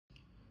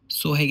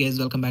So hey guys,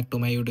 welcome back to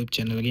my YouTube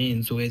channel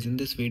again. So guys, in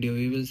this video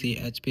we will see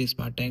HP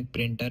Smart Tank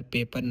printer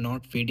paper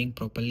not feeding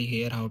properly.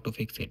 Here how to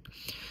fix it.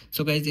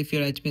 So guys, if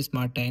your HP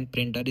Smart Tank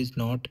printer is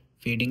not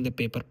feeding the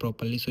paper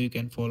properly, so you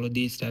can follow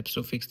these steps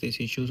to fix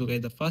this issue. So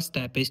guys, the first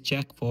step is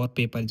check for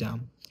paper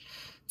jam.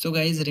 So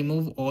guys,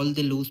 remove all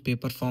the loose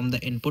paper from the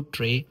input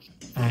tray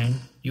and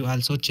you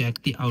also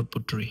check the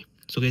output tray.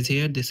 So guys,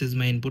 here this is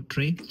my input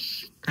tray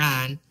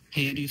and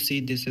here you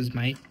see this is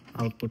my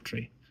output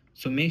tray.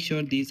 So make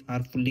sure these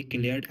are fully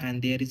cleared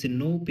and there is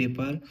no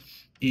paper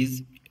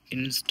is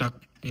stuck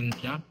in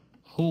the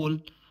whole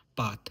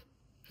path.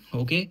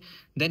 Okay,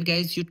 then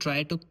guys, you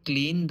try to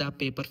clean the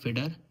paper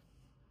feeder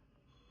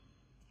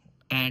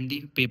and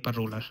the paper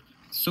roller.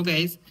 So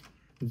guys,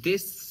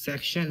 this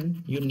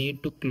section you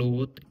need to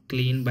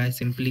clean by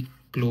simply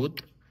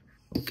cloth.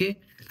 Okay,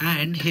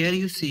 and here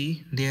you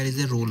see there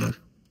is a roller.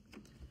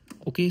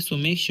 Okay, so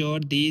make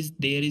sure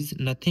there is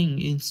nothing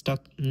in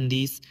stuck in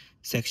these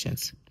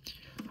sections.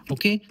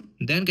 Okay,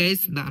 then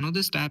guys, the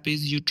another step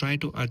is you try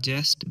to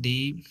adjust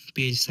the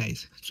page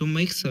size. So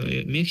make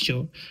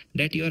sure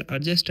that your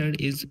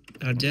adjusted is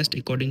adjust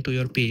according to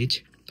your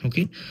page.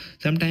 Okay,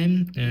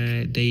 sometimes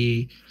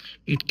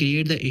it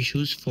create the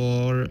issues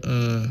for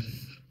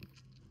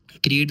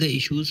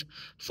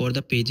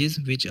the pages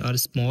which are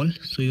small,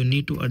 so you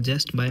need to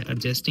adjust by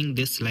adjusting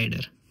this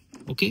slider.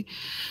 Okay,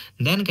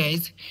 then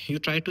guys, you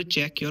try to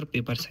check your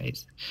paper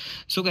size.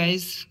 So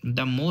guys,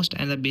 the most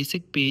and the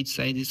basic page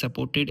size is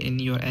supported in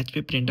your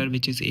HP printer,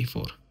 which is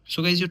A4.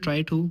 So guys, you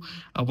try to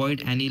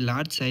avoid any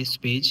large size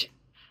page,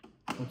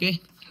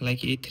 okay, like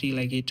A3,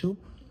 like A2.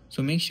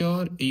 So make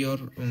sure your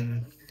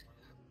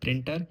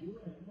printer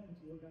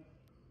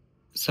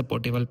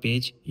supportable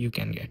page you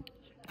can get.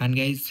 And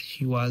guys,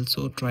 you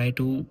also try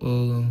to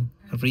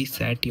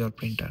reset your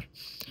printer.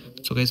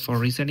 So guys, for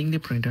resetting the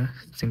printer,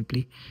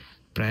 simply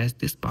press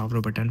this power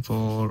button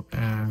for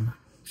a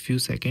few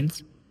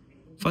seconds.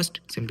 First,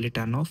 simply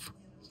turn off.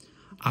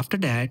 After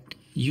that,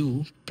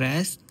 you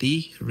press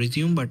the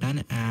resume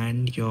button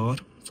and your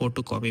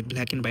photocopy,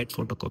 black and white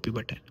photocopy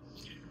button.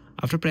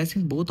 After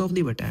pressing both of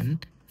the button,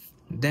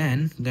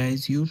 then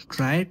guys, you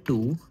try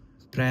to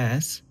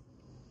press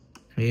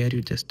here,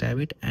 you just tap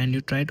it and you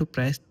try to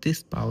press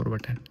this power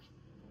button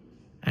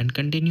and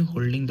continue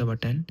holding the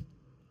button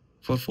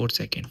for 4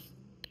 seconds.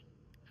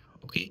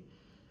 Okay,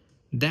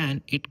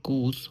 then it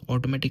goes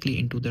automatically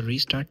into the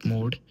restart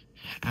mode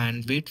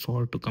and wait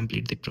for to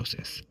complete the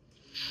process.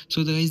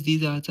 So guys,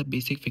 these are the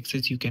basic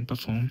fixes you can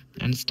perform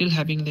and still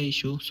having the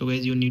issue. So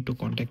guys, you need to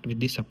contact with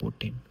the support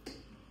team.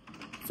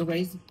 So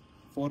guys,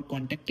 for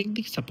contacting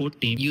the support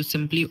team, you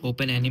simply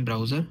open any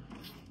browser.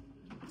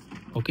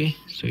 Okay,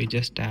 so you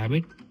just tab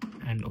it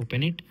and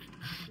open it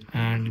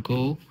and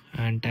go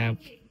and tap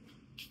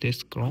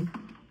this Chrome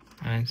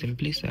and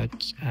simply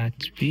search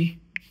HP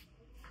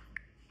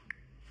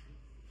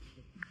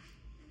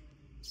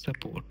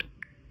support.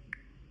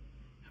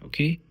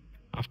 Okay,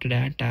 after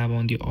that tab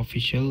on the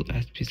official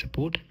HP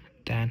support.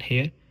 Then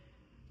here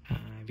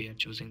we are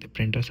choosing the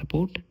printer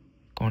support.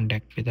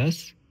 Contact with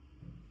us,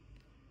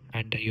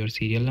 enter your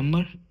serial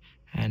number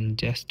and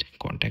just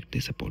contact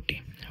the support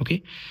team.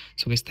 Okay,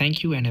 so guys,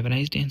 thank you and have a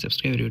nice day and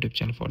subscribe our YouTube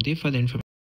channel for the further information.